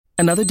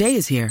Another day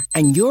is here,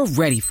 and you're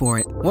ready for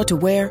it. What to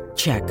wear?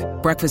 Check.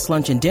 Breakfast,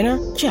 lunch, and dinner?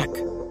 Check.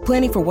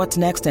 Planning for what's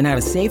next and how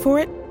to save for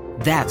it?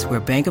 That's where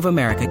Bank of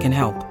America can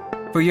help.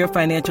 For your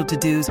financial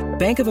to-dos,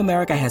 Bank of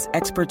America has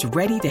experts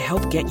ready to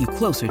help get you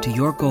closer to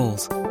your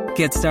goals.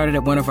 Get started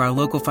at one of our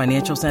local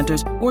financial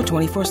centers or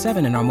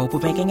 24/7 in our mobile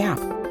banking app.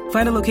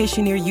 Find a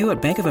location near you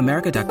at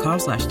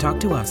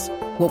bankofamerica.com/talktous.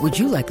 What would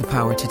you like the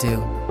power to do?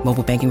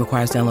 Mobile banking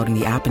requires downloading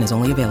the app and is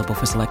only available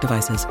for select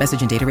devices.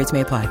 Message and data rates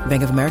may apply.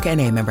 Bank of America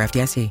N.A., member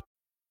FDIC.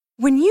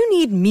 When you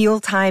need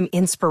mealtime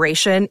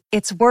inspiration,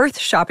 it's worth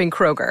shopping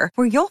Kroger,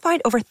 where you'll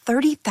find over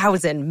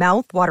 30,000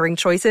 mouth-watering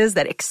choices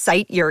that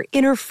excite your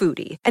inner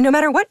foodie. And no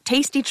matter what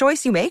tasty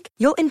choice you make,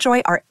 you'll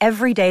enjoy our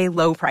everyday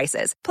low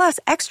prices, plus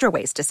extra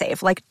ways to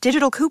save, like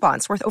digital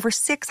coupons worth over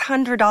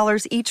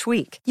 $600 each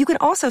week. You can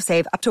also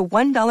save up to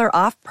 $1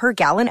 off per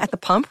gallon at the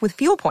pump with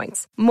fuel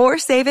points. More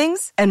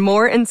savings and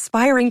more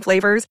inspiring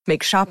flavors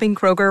make shopping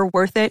Kroger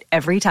worth it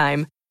every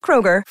time.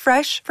 Kroger,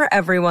 fresh for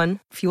everyone.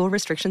 Fuel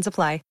restrictions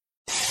apply.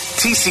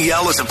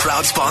 TCL is a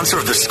proud sponsor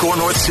of the Score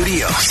North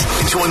Studios.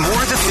 Enjoy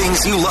more of the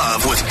things you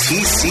love with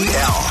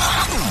TCL.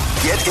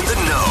 Get in the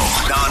know.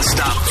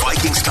 Non-stop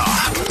Vikings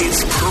talk.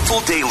 It's Purple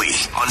Daily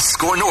on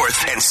Score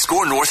North and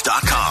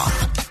ScoreNorth.com.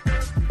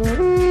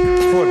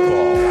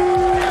 Football.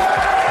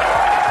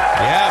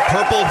 Yeah,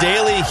 Purple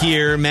Daily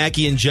here.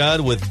 Mackie and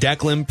Judd with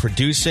Declan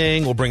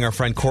producing. We'll bring our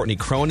friend Courtney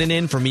Cronin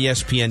in from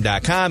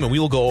ESPN.com, and we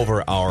will go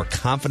over our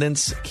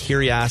confidence,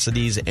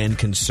 curiosities, and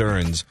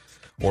concerns.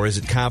 Or is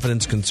it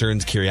confidence,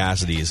 concerns,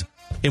 curiosities?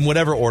 In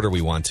whatever order we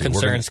want to.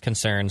 Concerns, and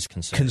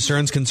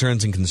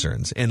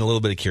concerns, and a little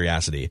bit of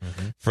curiosity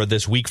for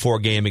this Week 4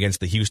 game against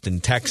the Houston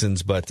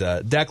Texans. But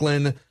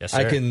Declan, yes,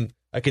 sir.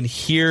 I can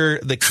hear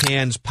the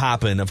cans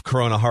popping of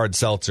Corona Hard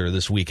Seltzer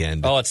this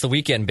weekend. Oh, it's the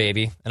weekend,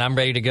 baby, and I'm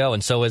ready to go.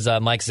 And so is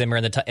Mike Zimmer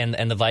and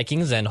the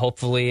Vikings, and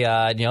hopefully,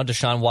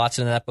 Deshaun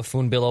Watson and that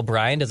buffoon Bill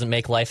O'Brien doesn't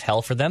make life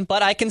hell for them.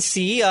 But I can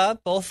see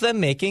both of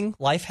them making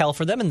life hell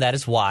for them, and that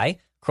is why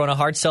Corona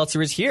Hard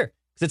Seltzer is here.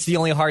 It's the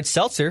only hard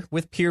seltzer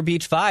with pure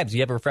beach vibes.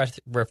 You have a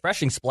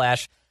refreshing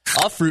splash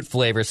of fruit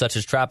flavors such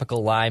as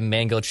tropical lime,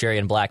 mango, cherry,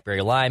 and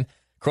blackberry lime.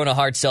 Corona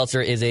Hard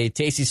Seltzer is a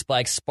tasty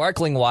spiked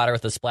sparkling water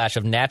with a splash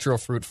of natural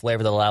fruit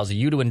flavor that allows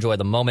you to enjoy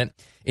the moment.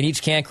 In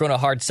each can, Corona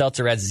Hard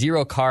Seltzer has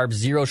 0 carbs,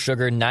 0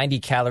 sugar, 90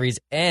 calories,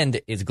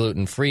 and is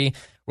gluten-free.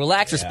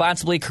 Relax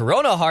responsibly.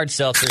 Corona Hard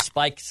Seltzer,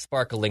 spiked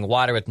sparkling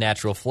water with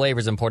natural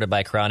flavors, imported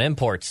by Crown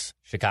Imports,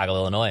 Chicago,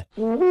 Illinois.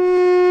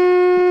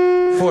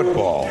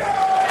 Football.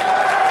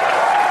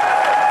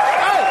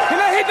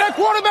 That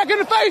quarterback in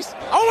the face.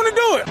 I want to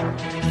do it.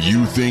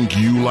 You think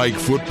you like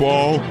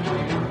football?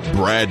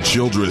 Brad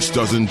Childress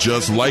doesn't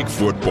just like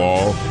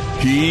football.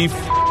 He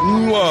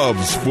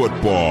loves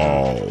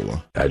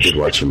football. I did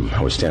watch him.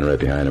 I was standing right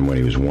behind him when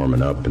he was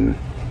warming up and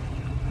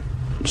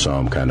saw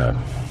him kind of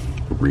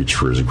reach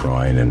for his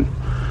groin and,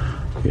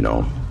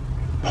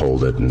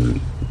 hold it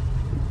and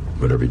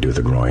whatever you do with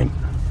the groin.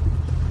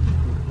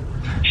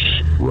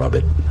 Rub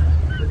it.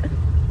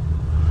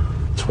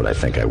 That's what I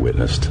think I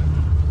witnessed.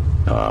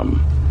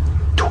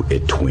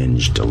 It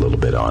twinged a little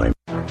bit on him.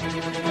 Football!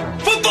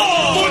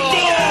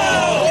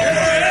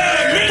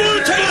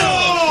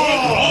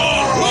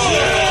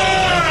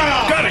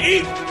 Gotta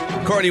eat.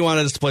 Courtney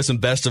wanted us to play some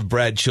best of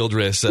Brad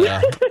Childress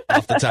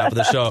off the top of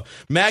the show.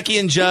 Mackie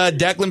and Judd,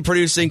 Declan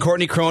producing,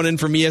 Courtney Cronin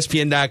from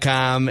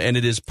ESPN.com, and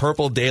it is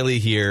Purple Daily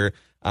here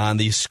on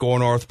the Score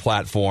North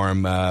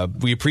platform.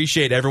 We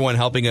appreciate everyone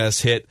helping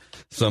us hit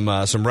some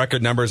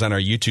record numbers on our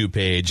YouTube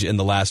page in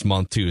the last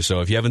month, too.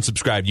 So if you haven't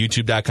subscribed,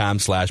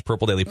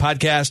 youtube.com/Purple Daily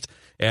Podcast,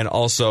 and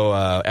also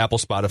Apple,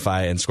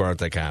 Spotify, and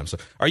ScoreNorth.com. So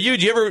do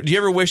you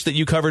ever wish that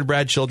you covered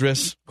Brad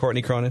Childress,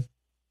 Courtney Cronin?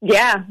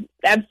 Yeah,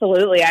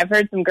 absolutely. I've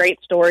heard some great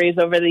stories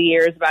over the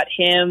years about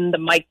him, the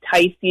Mike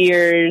Tice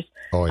years.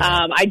 Oh,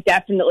 yeah. I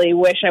definitely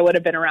wish I would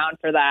have been around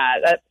for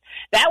that.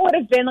 That would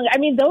have been,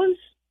 those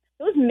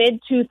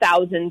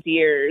mid-2000s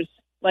years,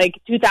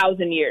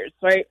 2000 years,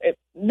 right?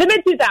 The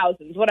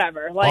mid-2000s,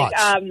 whatever.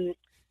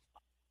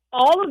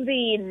 All of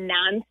the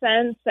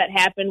nonsense that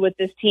happened with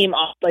this team,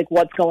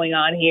 what's going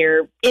on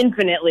here,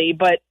 infinitely.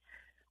 But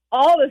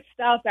all the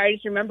stuff, I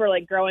just remember,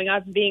 growing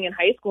up and being in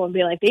high school and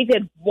being like, they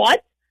did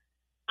what?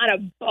 On a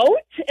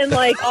boat? And, all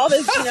this, all this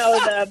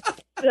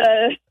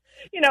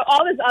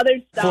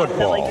other stuff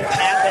Football. that, just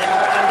happened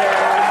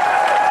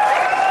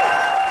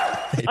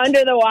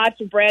under the watch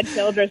of Brad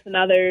Childress and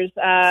others.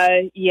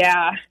 That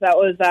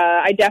was,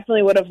 I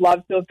definitely would have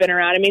loved to have been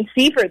around.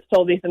 Seifert's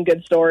told me some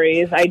good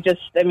stories.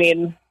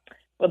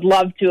 Would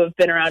love to have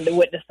been around to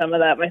witness some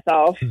of that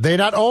myself. They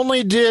not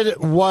only did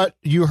what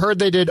you heard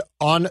they did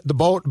on the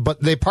boat,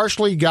 but they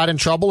partially got in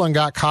trouble and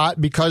got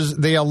caught because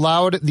they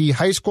allowed the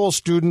high school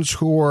students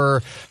who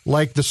were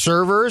like the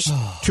servers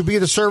to be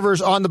the servers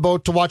on the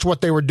boat to watch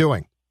what they were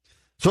doing.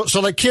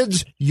 So like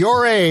kids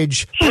your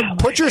age,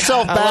 put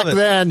yourself back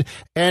then,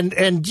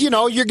 and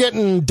you're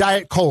getting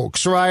Diet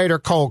Cokes, right, or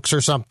Cokes or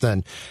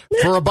something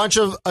for a bunch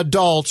of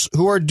adults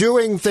who are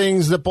doing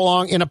things that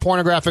belong in a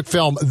pornographic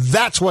film.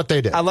 That's what they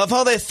did. I love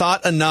how they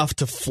thought enough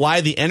to fly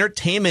the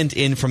entertainment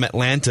in from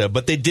Atlanta,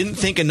 but they didn't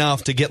think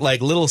enough to get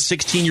like little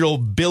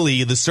 16-year-old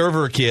Billy, the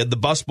server kid, the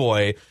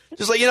busboy.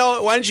 Just like,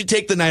 why don't you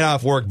take the night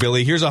off work,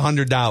 Billy? Here's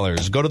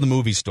 $100. Go to the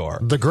movie store.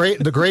 The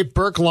great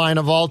Burke line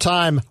of all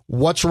time.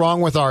 What's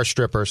wrong with our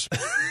strippers?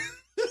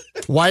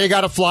 Why you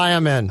got to fly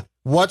them in?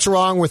 What's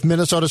wrong with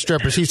Minnesota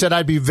strippers? He said,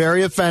 I'd be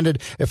very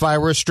offended if I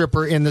were a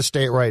stripper in the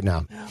state right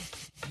now.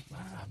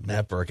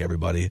 Matt Burke,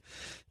 everybody.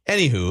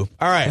 Anywho,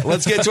 all right,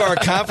 let's get to our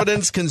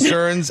confidence,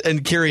 concerns,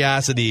 and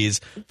curiosities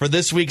for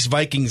this week's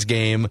Vikings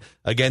game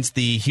against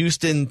the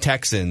Houston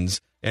Texans.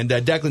 And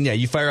Declan,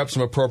 you fire up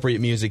some appropriate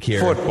music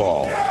here.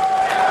 Football.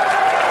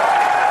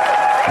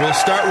 We'll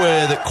start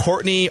with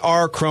Courtney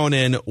R.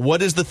 Cronin.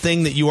 What is the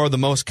thing that you are the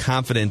most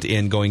confident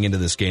in going into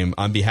this game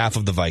on behalf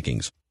of the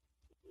Vikings?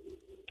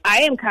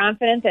 I am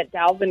confident that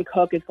Dalvin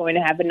Cook is going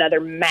to have another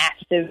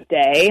massive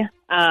day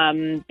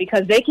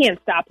because they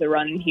can't stop the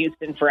run in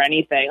Houston for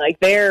anything. Like,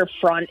 their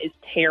front is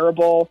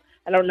terrible.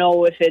 I don't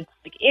know if it's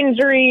like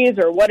injuries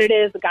or what it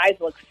is. The guys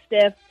look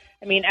stiff.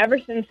 I mean, ever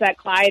since that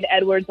Clyde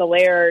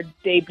Edwards-Helaire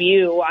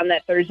debut on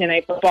that Thursday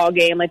Night Football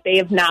game, like, they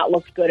have not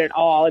looked good at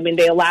all. I mean,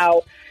 they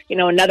allow,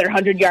 another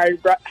 100-yard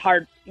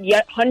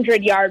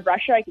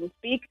rusher, I can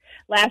speak,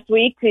 last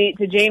week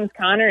to James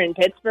Conner in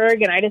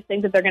Pittsburgh, and I just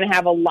think that they're going to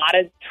have a lot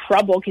of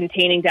trouble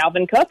containing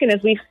Dalvin Cook. And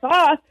as we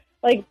saw,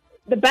 like,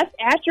 the best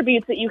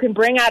attributes that you can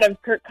bring out of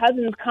Kirk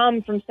Cousins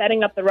come from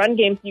setting up the run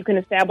game so you can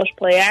establish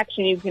play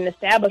action, you can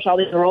establish all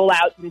these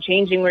rollouts and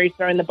changing where he's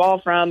throwing the ball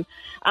from,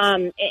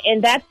 and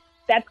that's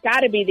got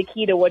to be the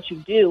key to what you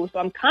do. So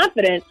I'm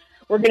confident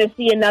we're going to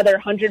see another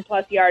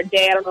 100-plus yard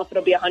day. I don't know if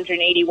it'll be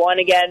 181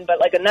 again, but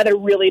like another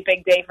really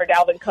big day for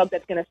Dalvin Cook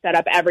that's going to set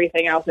up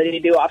everything else that he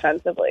do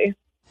offensively.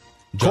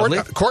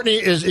 Courtney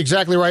is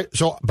exactly right.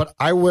 So, but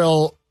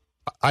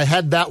I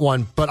had that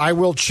one, but I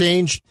will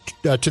change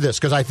to this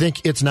because I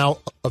think it's now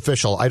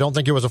official. I don't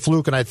think it was a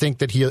fluke, and I think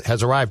that he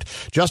has arrived.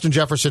 Justin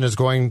Jefferson is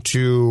going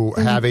to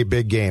have a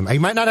big game. He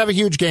might not have a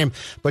huge game,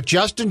 but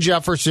Justin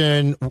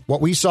Jefferson,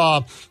 what we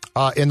saw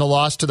in the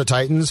loss to the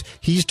Titans,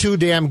 he's too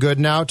damn good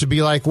now to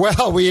be like,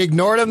 well, we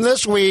ignored him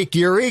this week.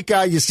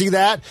 Eureka. You see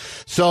that?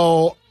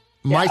 So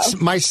my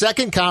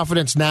second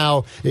confidence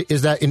now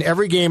is that in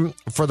every game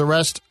for the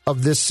rest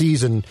of this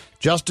season,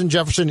 Justin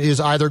Jefferson is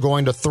either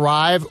going to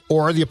thrive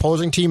or the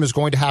opposing team is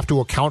going to have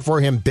to account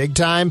for him big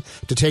time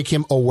to take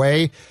him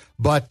away.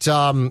 But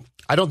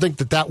I don't think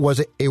that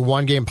was a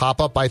one-game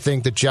pop-up. I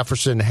think that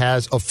Jefferson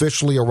has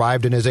officially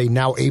arrived and is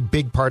now a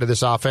big part of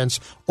this offense,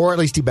 or at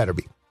least he better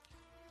be.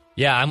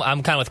 Yeah,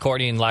 I'm kind of with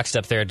Courtney in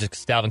lockstep there.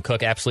 Just Dalvin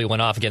Cook absolutely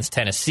went off against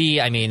Tennessee.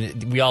 I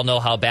mean, we all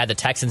know how bad the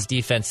Texans'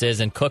 defense is,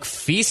 and Cook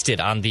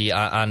feasted on the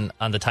on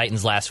the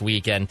Titans last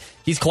week, and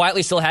he's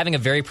quietly still having a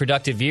very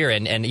productive year.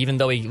 And even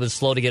though he was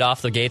slow to get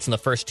off the gates in the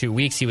first 2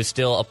 weeks, he was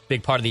still a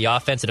big part of the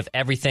offense. And if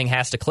everything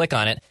has to click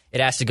on it, it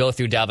has to go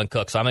through Dalvin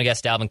Cook. So I'm going to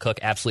guess Dalvin Cook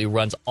absolutely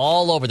runs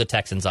all over the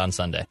Texans on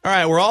Sunday. All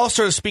right, we're all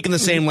sort of speaking the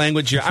same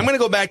language here. I'm going to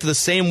go back to the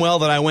same well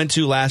that I went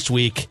to last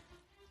week.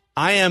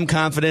 I am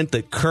confident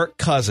that Kirk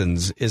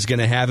Cousins is going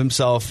to have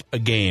himself a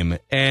game.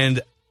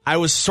 And I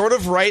was sort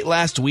of right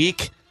last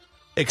week,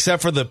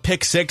 except for the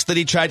pick six that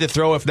he tried to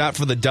throw, if not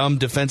for the dumb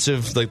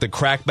defensive, like the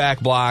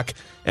crackback block,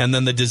 and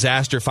then the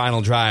disaster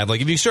final drive. Like,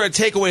 if you sort of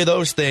take away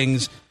those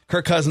things,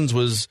 Kirk Cousins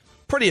was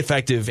pretty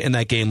effective in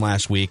that game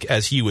last week,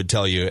 as he would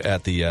tell you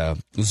at the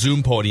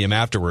Zoom podium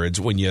afterwards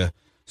when you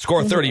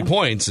score 30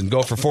 points and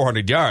go for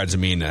 400 yards. I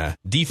mean,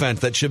 defense,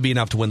 that should be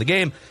enough to win the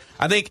game.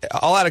 I think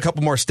I'll add a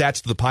couple more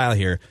stats to the pile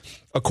here.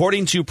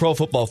 According to Pro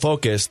Football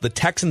Focus, the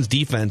Texans'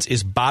 defense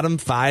is bottom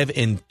 5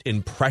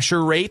 in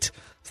pressure rate,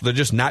 so they're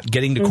just not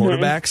getting to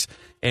quarterbacks.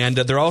 And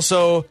they're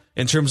also,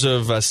 in terms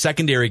of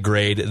secondary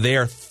grade, they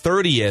are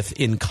 30th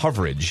in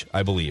coverage,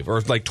 I believe,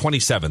 or like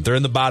 27th. They're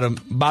in the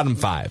bottom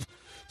 5.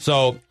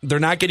 So they're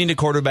not getting to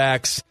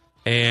quarterbacks,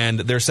 and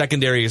their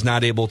secondary is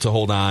not able to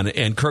hold on.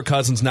 And Kirk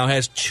Cousins now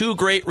has 2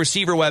 great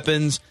receiver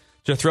weapons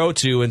to throw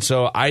to, and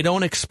so I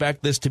don't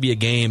expect this to be a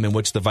game in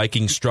which the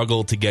Vikings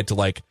struggle to get to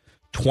like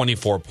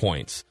 24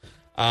 points.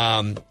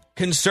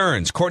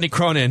 Concerns. Courtney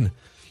Cronin,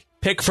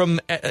 pick from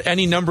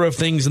any number of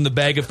things in the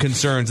bag of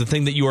concerns, the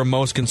thing that you are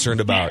most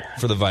concerned about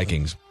for the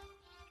Vikings.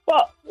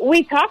 Well,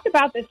 we talked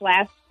about this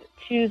this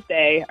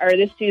Tuesday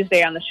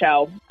on the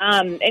show,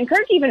 and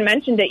Kirk even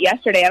mentioned it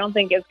yesterday. I don't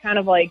think it's kind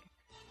of like,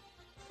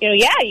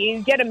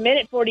 you get a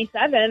minute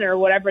 47 or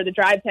whatever. The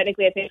drive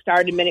technically, I think,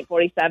 started minute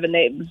 47.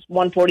 It was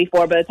 1:44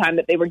 by the time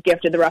that they were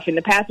gifted the roughing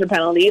the passer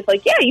penalty. It's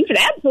like, yeah, you should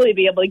absolutely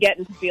be able to get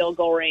into field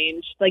goal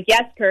range. Like,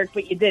 yes, Kirk,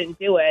 but you didn't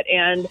do it.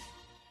 And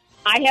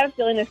I have a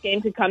feeling this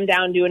game could come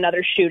down to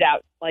another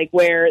shootout, like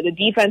where the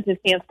defenses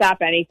can't stop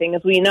anything.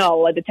 As we know,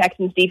 like, the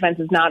Texans' defense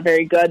is not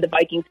very good. The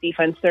Vikings'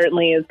 defense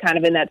certainly is kind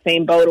of in that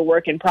same boat, a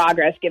work in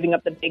progress, giving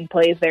up the big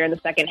plays there in the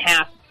second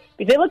half,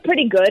 They look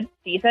pretty good,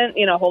 decent,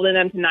 holding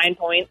them to 9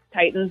 points.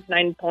 Titans,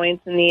 9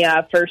 points in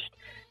the first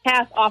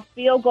half off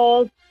field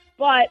goals.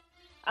 But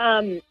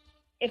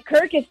if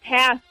Kirk is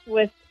tasked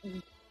with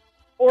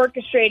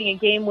orchestrating a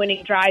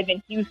game-winning drive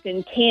in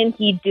Houston, can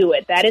he do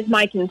it? That is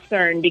my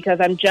concern, because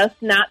I'm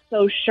just not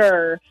so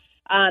sure.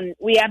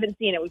 We haven't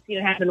seen it. We've seen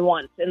it happen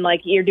once. And,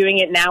 you're doing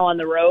it now on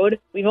the road.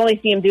 We've only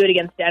seen him do it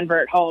against Denver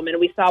at home, and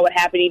we saw what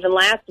happened even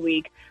last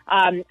week.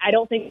 I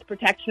don't think the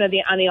protection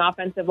on the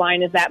offensive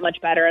line is that much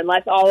better,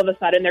 unless all of a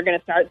sudden they're going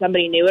to start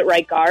somebody new at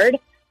right guard.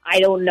 I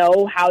don't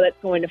know how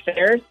that's going to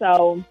fare.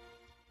 So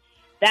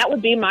that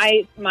would be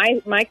my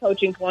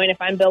coaching point if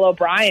I'm Bill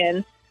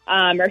O'Brien.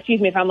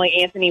 If I'm like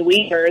Anthony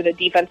Weaver, the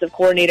defensive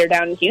coordinator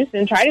down in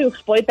Houston, try to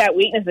exploit that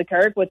weakness of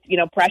Kirk with,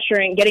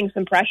 pressuring, getting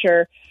some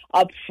pressure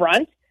up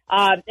front,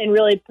 and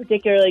really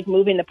particularly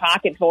moving the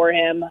pocket for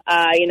him,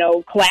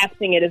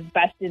 collapsing it as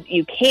best as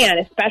you can,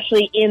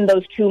 especially in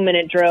those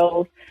 2-minute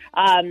drills.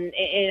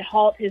 It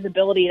halts his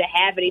ability to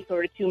have any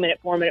sort of 2-minute,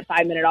 4-minute,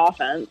 5-minute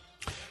offense.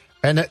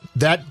 And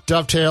that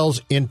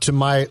dovetails into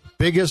my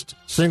biggest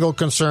single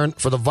concern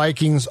for the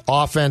Vikings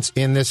offense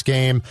in this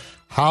game.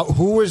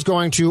 Who is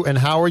going to and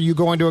how are you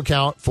going to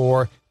account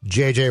for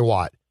J.J.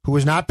 Watt, who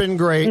has not been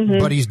great,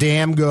 but he's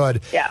damn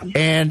good. Yeah.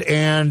 And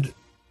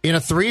in a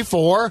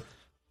 3-4,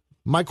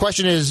 my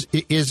question is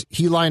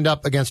he lined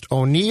up against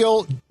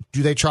O'Neal?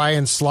 Do they try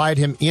and slide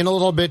him in a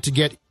little bit to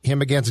get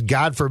him against,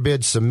 God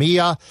forbid,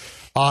 Samia?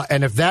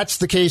 And if that's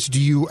the case,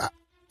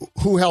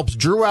 who helps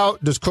Drew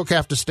out? Does Cook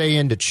have to stay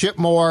in to chip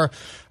more?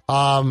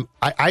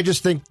 I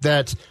just think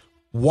that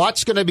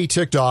Watt's going to be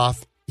ticked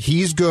off.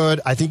 He's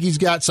good. I think he's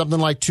got something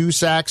like 2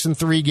 sacks in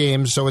 3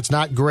 games, so it's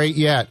not great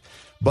yet.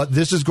 But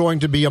this is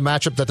going to be a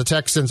matchup that the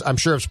Texans, I'm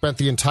sure, have spent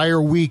the entire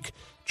week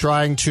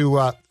trying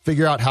to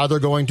figure out how they're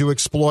going to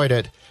exploit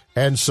it.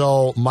 And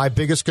so my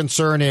biggest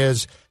concern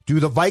is,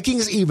 do the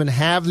Vikings even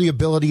have the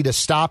ability to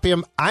stop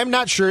him? I'm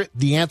not sure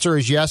the answer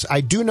is yes.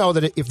 I do know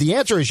that if the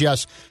answer is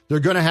yes, they're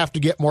going to have to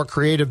get more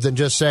creative than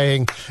just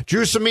saying,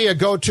 Drew Samia,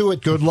 go to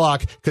it, good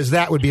luck, because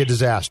that would be a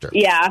disaster.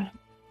 Yeah.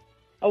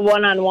 A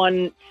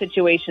one-on-one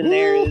situation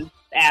there is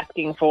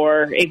asking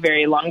for a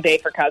very long day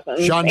for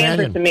Cousins. Sean Mannion.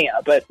 And for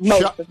Samia, but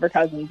most for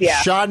Cousins, yeah.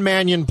 Sean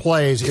Mannion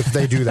plays if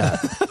they do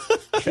that.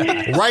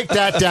 Write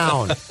that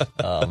down.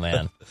 Oh,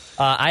 man.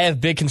 I have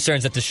big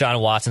concerns that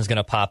Deshaun Watson's going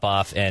to pop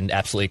off and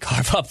absolutely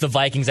carve up the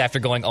Vikings after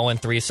going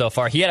 0-3 so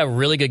far. He had a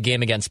really good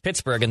game against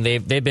Pittsburgh, and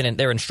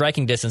they're in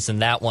striking distance in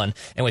that one.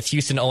 And with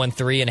Houston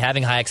 0-3 and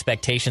having high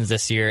expectations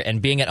this year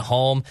and being at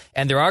home,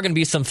 and there are going to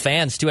be some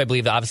fans too, I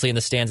believe, obviously in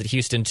the stands at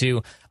Houston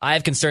too. I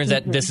have concerns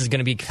that this is going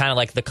to be kind of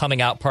like the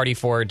coming out party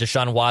for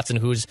Deshaun Watson,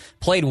 who's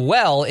played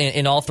well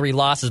in all 3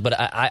 losses, but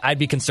I'd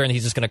be concerned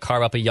he's just going to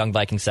carve up a young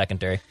Viking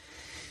secondary.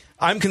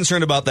 I'm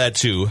concerned about that,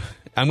 too.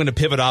 I'm going to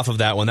pivot off of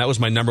that one. That was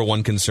my number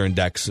one concern,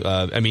 Dex.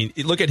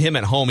 Look at him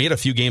at home. He had a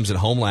few games at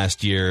home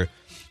last year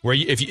where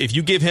if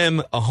you give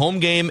him a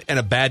home game and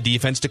a bad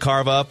defense to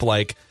carve up,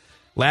 like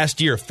last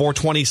year,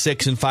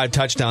 426 and 5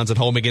 touchdowns at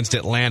home against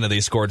Atlanta,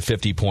 they scored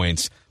 50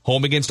 points.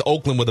 Home against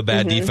Oakland with a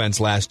bad defense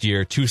last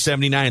year,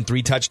 279,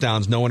 3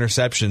 touchdowns, no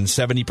interceptions,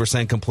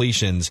 70%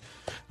 completions.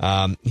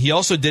 He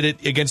also did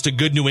it against a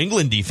good New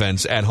England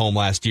defense at home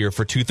last year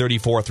for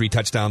 234, 3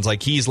 touchdowns.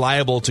 Like, he's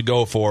liable to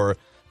go for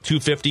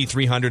 250,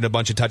 300, a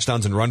bunch of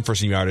touchdowns and run for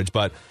some yardage.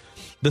 But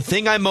the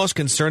thing I'm most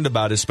concerned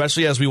about,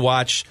 especially as we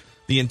watch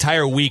the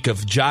entire week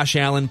of Josh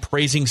Allen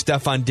praising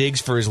Stefon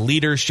Diggs for his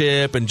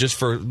leadership and just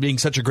for being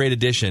such a great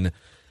addition,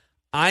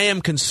 I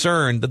am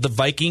concerned that the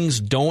Vikings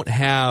don't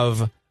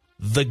have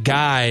the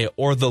guy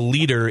or the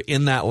leader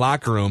in that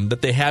locker room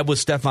that they had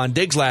with Stefon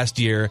Diggs last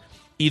year,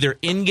 either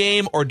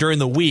in-game or during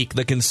the week,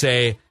 that can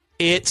say,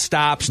 it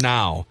stops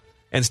now.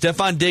 And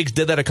Stefon Diggs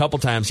did that a couple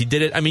times. He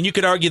did it. I mean, you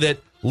could argue that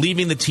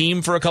leaving the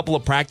team for a couple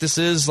of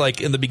practices,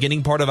 like in the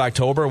beginning part of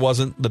October,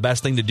 wasn't the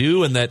best thing to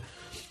do, and that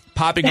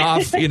popping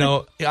off,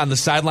 on the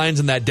sidelines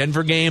in that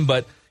Denver game.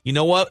 But you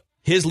know what?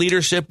 His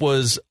leadership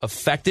was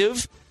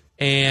effective,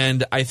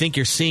 and I think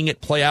you're seeing it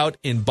play out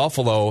in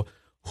Buffalo.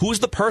 Who's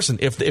the person,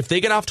 if they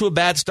get off to a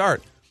bad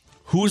start,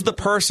 who's the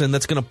person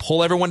that's going to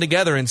pull everyone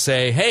together and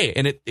say, hey,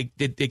 and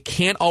it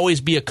can't always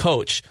be a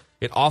coach.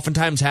 It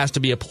oftentimes has to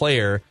be a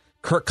player.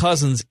 Kirk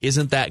Cousins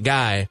isn't that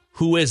guy.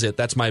 Who is it?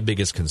 That's my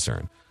biggest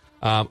concern.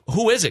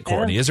 Who is it,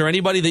 Courtney? Is there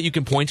anybody that you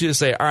can point to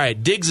say, all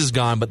right, Diggs is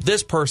gone, but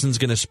this person's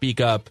going to speak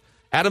up?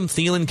 Adam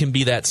Thielen can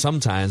be that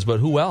sometimes, but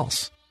who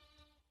else?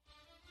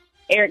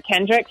 Eric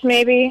Kendricks,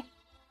 maybe.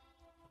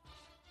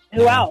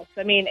 Who else?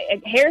 I mean,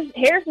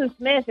 Harrison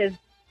Smith is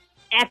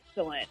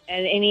excellent,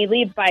 and he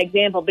leads by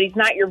example, but he's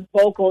not your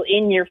vocal,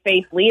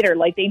 in-your-face leader.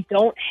 Like, they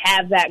don't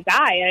have that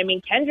guy. And I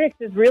mean, Kendricks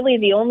is really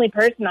the only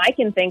person I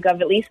can think of,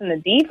 at least in the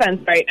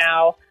defense right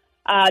now,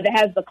 that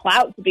has the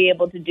clout to be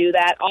able to do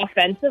that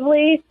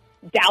offensively.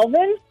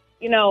 Dalvin,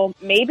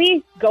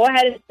 maybe go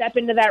ahead and step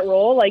into that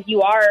role. Like,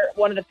 you are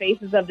one of the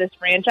faces of this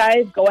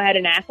franchise. Go ahead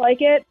and act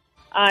like it.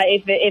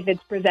 If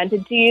it's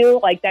presented to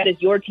you, like that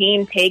is your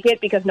team, take it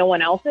because no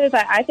one else is.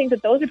 I think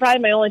that those are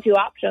probably my only 2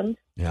 options.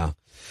 Yeah.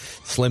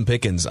 slim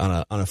pickings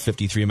on a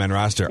 53-man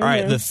roster. All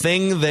right, the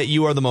thing that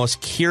you are the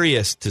most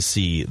curious to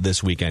see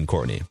this weekend,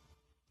 Courtney.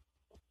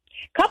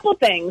 Couple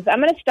things. I'm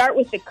going to start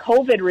with the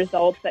COVID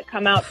results that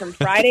come out from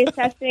Friday's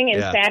testing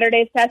and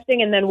Saturday's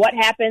testing, and then what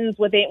happens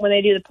when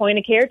they do the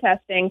point-of-care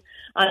testing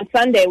on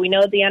Sunday. We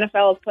know that the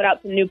NFL has put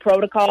out some new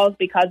protocols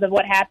because of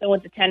what happened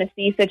with the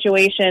Tennessee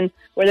situation,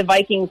 where the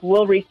Vikings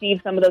will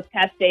receive some of those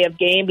test day of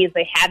game because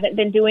they haven't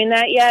been doing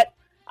that yet.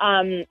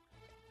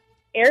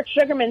 Eric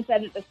Sugarman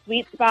said that the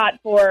sweet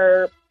spot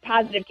for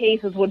positive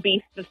cases would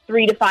be the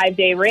 3 to 5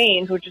 day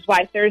range, which is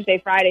why Thursday,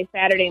 Friday,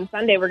 Saturday, and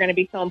Sunday were going to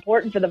be so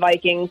important for the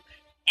Vikings.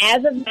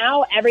 As of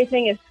now,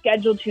 everything is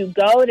scheduled to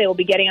go. They will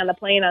be getting on the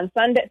plane on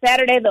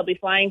Saturday. They'll be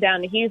flying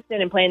down to Houston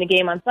and playing the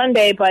game on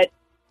Sunday. But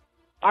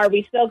are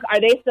they still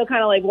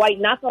kind of like white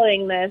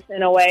knuckling this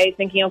in a way,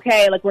 thinking,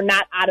 okay, like we're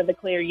not out of the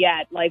clear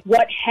yet? Like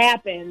what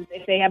happens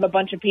if they have a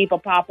bunch of people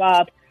pop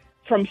up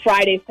from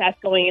Friday's test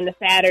going into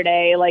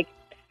Saturday? Like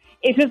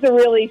it's just a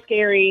really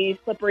scary,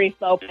 slippery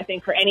slope, I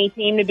think, for any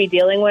team to be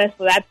dealing with.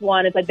 So that's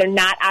one. It's like they're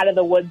not out of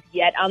the woods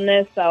yet on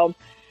this. So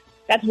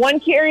that's one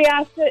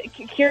curious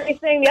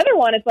thing. The other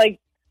one is like,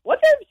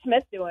 what's Irv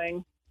Smith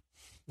doing?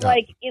 Yeah.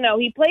 Like,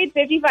 he played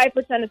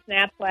 55% of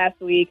snaps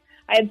last week.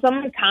 I had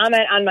someone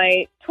comment on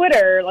my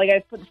Twitter, like I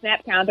put the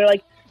snap count. They're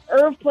like,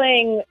 Irv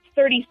playing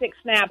 36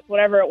 snaps,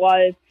 whatever it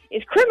was,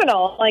 is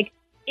criminal. Like,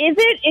 is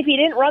it if he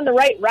didn't run the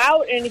right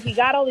route and if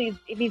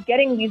he's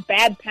getting these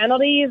bad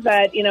penalties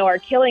that, are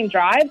killing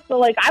drives? So,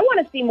 like, I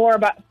want to see more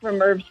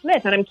from Irv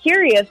Smith, and I'm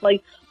curious,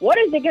 like, what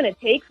is it going to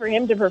take for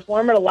him to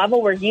perform at a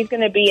level where he's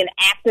going to be an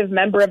active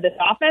member of this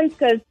offense?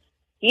 Because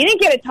he didn't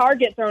get a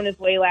target thrown his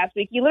way last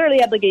week. He literally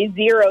had, like, a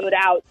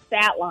zeroed-out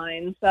stat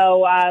line.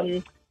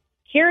 So,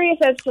 curious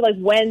as to, like,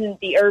 when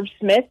the Irv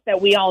Smith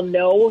that we all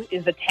know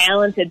is a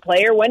talented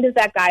player, when does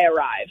that guy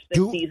arrive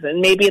this season?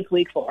 Maybe it's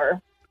week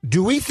 4.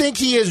 Do we think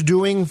he is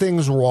doing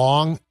things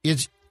wrong?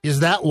 Is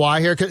that why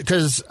here?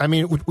 Because, I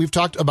mean, we've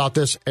talked about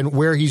this and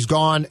where he's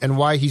gone and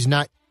why he's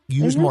not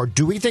used more.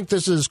 Do we think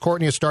this is,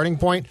 Courtney, a starting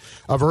point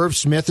of Irv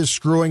Smith is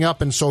screwing up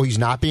and so he's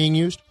not being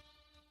used?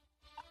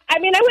 I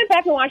mean, I went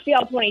back and watched the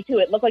All-22.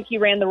 It looked like he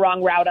ran the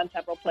wrong route on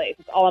several plays.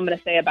 That's all I'm going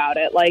to say about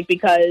it. Like,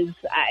 because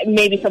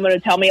maybe someone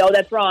would tell me, oh,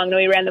 that's wrong. No,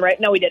 he ran the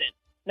right. No, he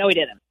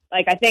didn't.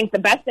 Like, I think the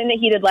best thing that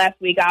he did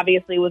last week,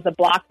 obviously, was the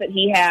block that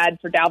he had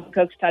for Dalvin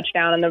Cook's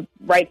touchdown on the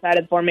right side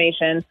of the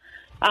formation.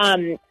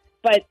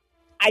 But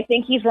I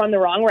think he's run the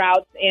wrong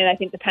routes, and I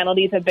think the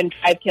penalties have been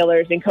drive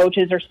killers, and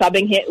coaches are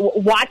subbing him.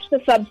 Watch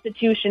the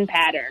substitution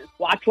pattern.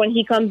 Watch when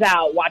he comes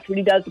out. Watch what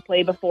he does the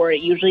play before.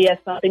 It usually has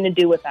something to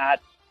do with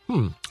that.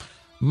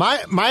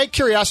 My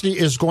curiosity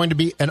is going to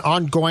be an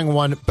ongoing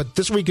one, but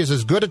this week is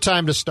as good a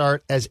time to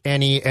start as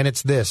any, and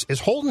it's this.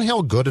 Is Holton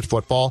Hill good at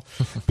football?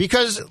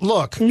 Because,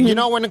 look,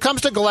 when it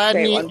comes to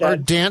Gladney or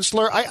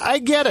Dantzler, I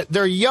get it.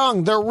 They're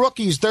young. They're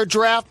rookies. They're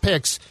draft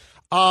picks.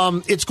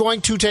 It's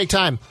going to take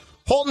time.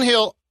 Holton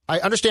Hill, I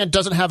understand,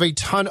 doesn't have a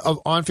ton of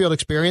on-field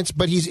experience,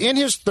 but he's in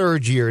his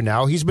 3rd year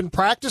now. He's been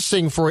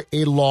practicing for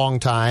a long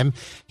time.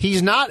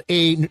 He's not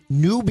a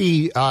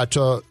newbie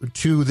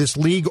to this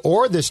league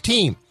or this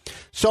team.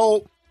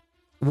 So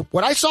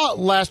what I saw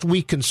last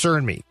week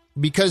concerned me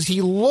because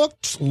he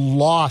looked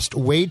lost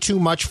way too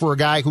much for a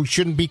guy who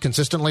shouldn't be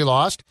consistently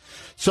lost.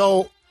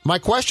 So my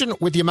question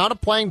with the amount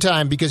of playing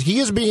time, because he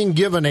is being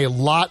given a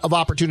lot of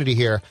opportunity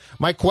here,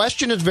 my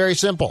question is very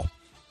simple,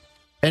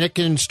 and it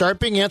can start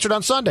being answered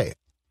on Sunday.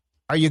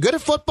 Are you good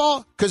at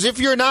football? Because if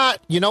you're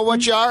not, you know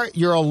what you are?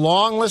 You're a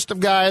long list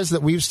of guys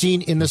that we've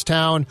seen in this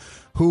town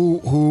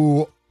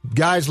who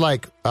guys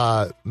like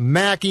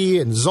Mackey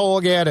and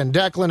Zolgad and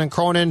Declan and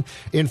Cronin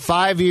in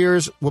 5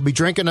 years will be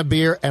drinking a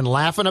beer and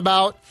laughing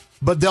about,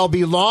 but they'll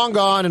be long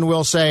gone and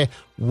we'll say,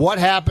 what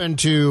happened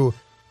to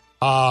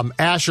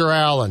Asher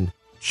Allen,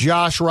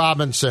 Josh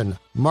Robinson,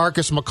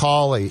 Marcus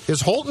McCauley?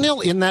 Is Holton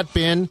Hill in that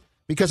bin?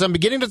 Because I'm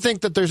beginning to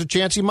think that there's a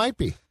chance he might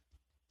be.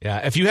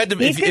 Yeah, if you had to,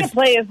 he's going to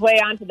play his way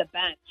onto the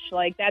bench.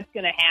 Like, that's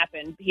going to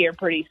happen here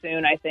pretty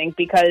soon, I think,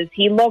 because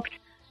he looked,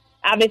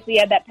 obviously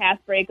had that pass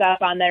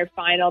breakup on their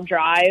final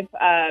drive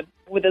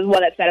with the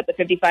one that set up the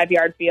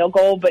 55-yard field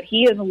goal, but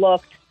he has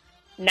looked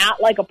not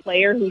like a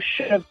player who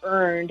should have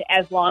earned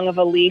as long of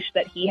a leash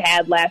that he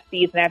had last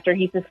season after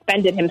he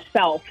suspended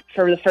himself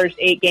for the first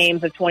 8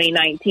 games of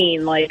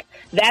 2019. Like,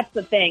 that's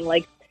the thing.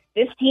 Like,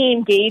 this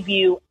team gave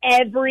you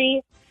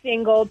every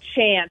single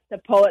chance to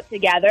pull it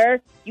together.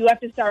 You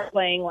have to start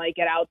playing like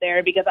it out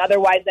there, because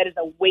otherwise that is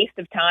a waste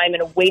of time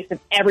and a waste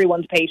of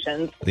everyone's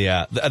patience.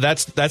 Yeah,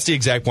 that's the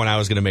exact point I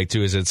was going to make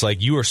too, is it's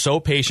like you are so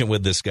patient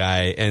with this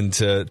guy, and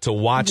to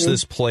watch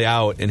this play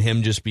out and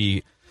him just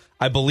be,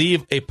 I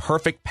believe a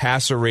perfect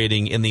passer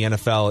rating in the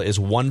NFL is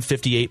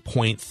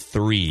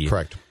 158.3.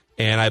 Correct.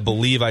 And I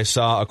believe I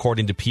saw,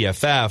 according to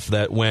PFF,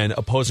 that when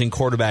opposing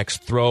quarterbacks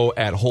throw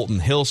at Holton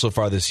Hill so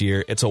far this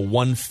year, it's a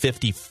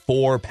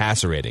 154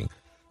 passer rating.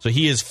 So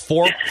he is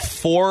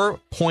four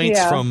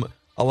points from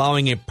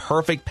allowing a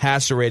perfect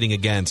passer rating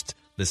against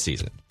this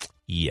season.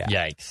 Yeah.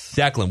 Yikes.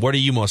 Declan, what are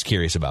you most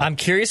curious about? I'm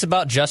curious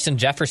about Justin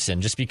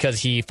Jefferson, just because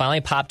he finally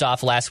popped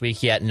off last week.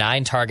 He had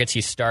 9 targets. He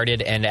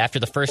started, and after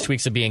the first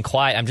weeks of being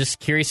quiet, I'm just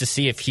curious to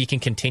see if he can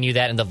continue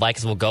that and the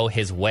Vikings will go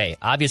his way.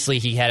 Obviously,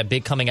 he had a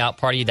big coming out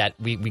party that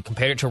we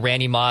compared it to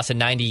Randy Moss in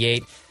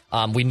 98.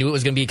 We knew it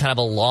was going to be kind of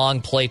a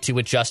long play, too,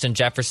 with Justin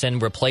Jefferson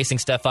replacing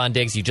Stephon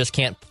Diggs. You just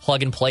can't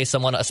plug and play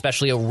someone,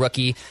 especially a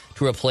rookie,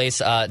 to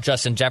replace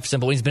Justin Jefferson.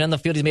 But when he's been on the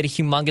field, he's made a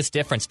humongous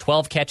difference.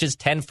 12 catches,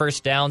 10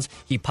 first downs.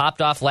 He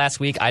popped off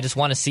last week. I just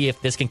want to see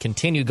if this can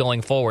continue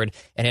going forward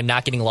and him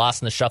not getting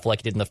lost in the shuffle like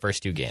he did in the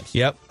first 2 games.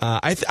 Yep.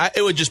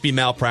 It would just be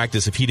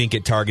malpractice if he didn't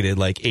get targeted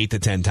like 8 to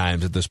 10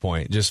 times at this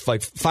point. Just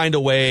like find a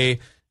way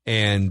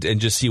and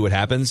just see what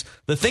happens.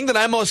 The thing that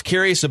I'm most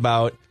curious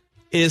about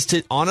is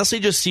to honestly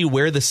just see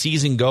where the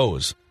season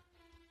goes.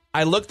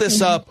 I looked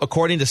this up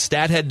according to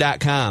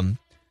stathead.com.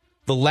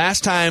 The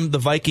last time the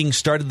Vikings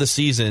started the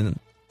season,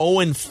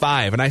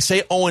 0-5. And I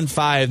say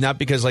 0-5 not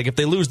because like if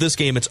they lose this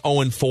game, it's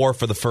 0-4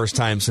 for the first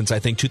time since I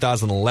think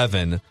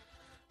 2011.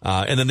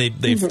 And then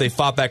they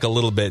fought back a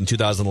little bit in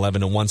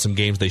 2011 and won some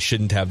games they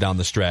shouldn't have down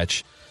the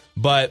stretch.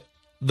 But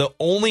the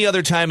only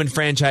other time in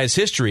franchise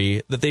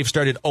history that they've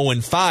started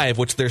 0-5,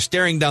 which they're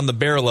staring down the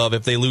barrel of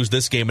if they lose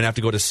this game and have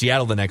to go to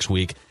Seattle the next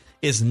week,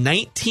 is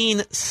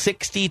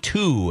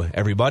 1962,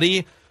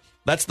 everybody.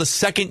 That's the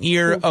second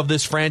year of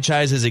this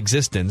franchise's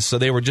existence. So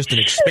they were just an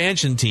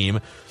expansion team.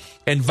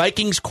 And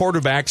Vikings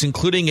quarterbacks,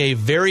 including a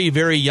very,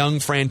 very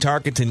young Fran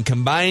Tarkenton,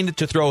 combined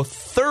to throw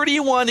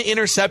 31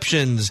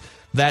 interceptions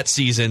that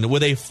season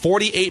with a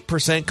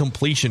 48%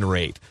 completion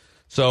rate.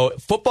 So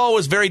football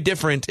was very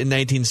different in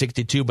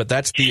 1962, but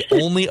that's the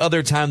only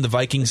other time the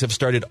Vikings have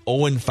started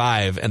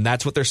 0-5, and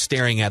that's what they're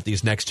staring at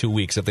these next 2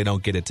 weeks if they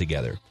don't get it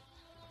together.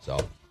 So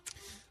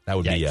that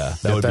would be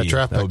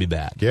that would be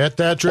bad. Get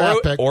that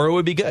draft pick, or it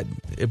would be good.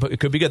 It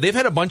could be good. They've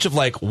had a bunch of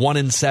like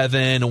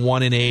 1-7,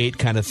 1-8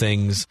 kind of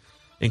things,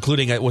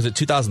 including was it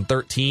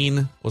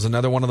 2013 was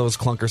another one of those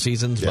clunker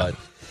seasons. Yeah.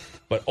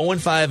 But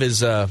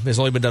 0-5 has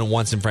only been done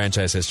once in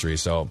franchise history.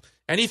 So,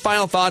 any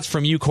final thoughts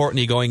from you,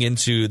 Courtney, going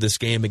into this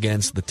game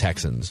against the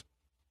Texans?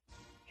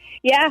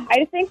 Yeah, I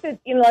just think that,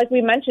 like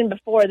we mentioned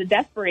before, the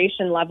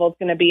desperation level is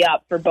going to be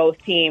up for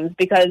both teams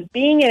because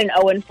being in an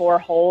 0-4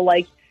 hole,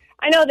 like,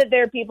 I know that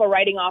there are people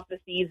writing off the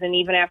season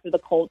even after the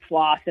Colts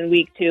loss in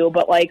week 2,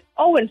 but like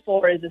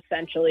 0-4 is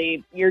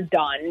essentially you're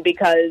done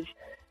because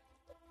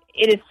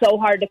it is so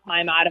hard to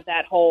climb out of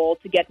that hole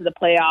to get to the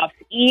playoffs,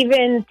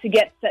 even to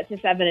get set to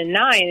 7-9.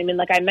 I mean,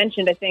 like I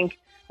mentioned, I think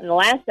in the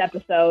last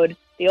episode,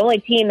 the only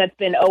team that's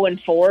been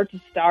 0-4 to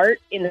start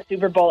in the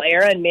Super Bowl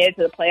era and made it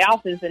to the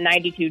playoffs is the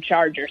 92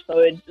 Chargers. So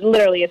it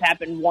literally has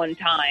happened one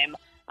time.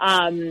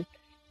 And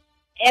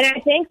I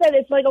think that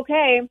it's like,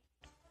 okay,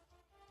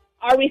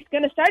 are we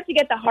going to start to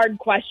get the hard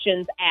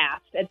questions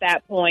asked at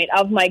that point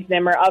of Mike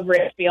Zimmer, of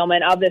Rick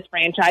Spielman, of this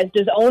franchise?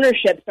 Does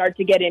ownership start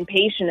to get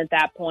impatient at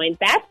that point?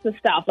 That's the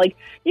stuff. Like,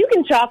 you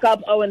can chalk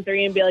up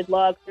 0-3 and be like,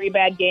 look, 3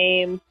 bad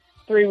games,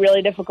 3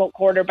 really difficult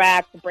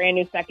quarterbacks, a brand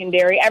new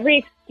secondary, every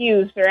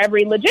excuse or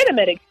every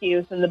legitimate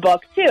excuse in the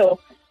book, too.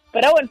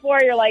 But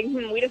 0-4, you're like,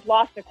 we just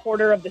lost a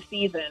quarter of the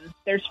season.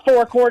 There's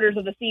 4 quarters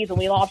of the season.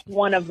 We lost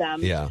one of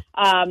them. Yeah.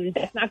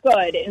 That's not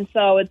good. And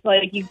so it's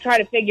like you try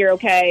to figure,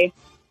 okay,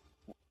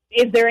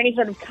 is there any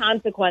sort of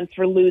consequence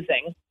for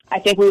losing? I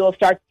think we will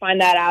start to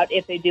find that out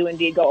if they do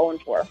indeed go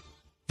 0-4.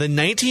 The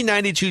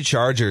 1992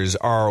 Chargers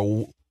are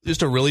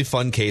just a really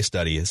fun case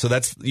study. So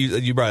that's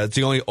you brought it. It's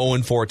the only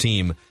 0-4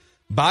 team.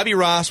 Bobby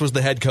Ross was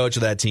the head coach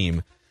of that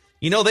team.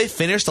 They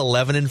finished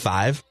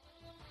 11-5.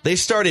 They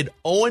started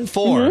 0-4.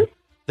 Mm-hmm.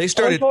 They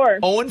started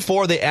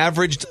 0-4. They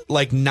averaged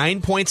like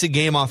 9 points a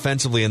game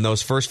offensively in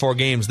those first 4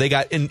 games. They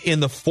got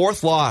in the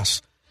 4th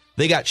loss,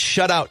 they got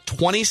shut out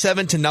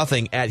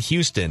 27-0 at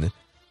Houston.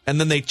 And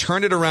then they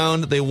turned it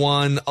around. They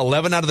won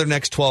 11 out of their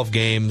next 12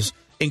 games,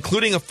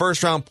 including a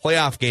first-round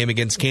playoff game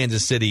against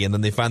Kansas City. And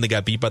then they finally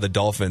got beat by the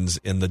Dolphins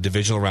in the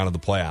divisional round of the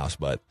playoffs.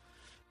 But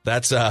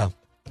that's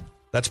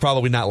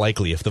probably not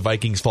likely if the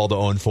Vikings fall to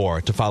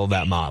 0-4 to follow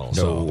that model.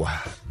 No.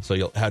 So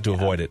you'll have to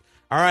avoid it.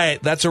 All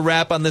right, that's a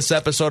wrap on this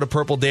episode of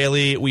Purple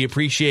Daily. We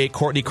appreciate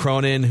Courtney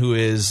Cronin,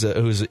 who's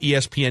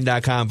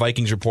ESPN.com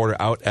Vikings reporter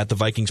out at the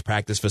Vikings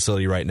practice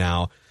facility right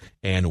now.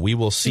 And we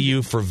will see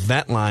you for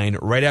Ventline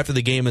right after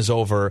the game is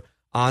over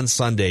on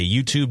Sunday,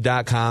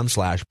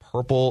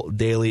 youtube.com/Purple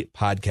Daily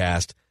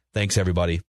Podcast. Thanks, everybody.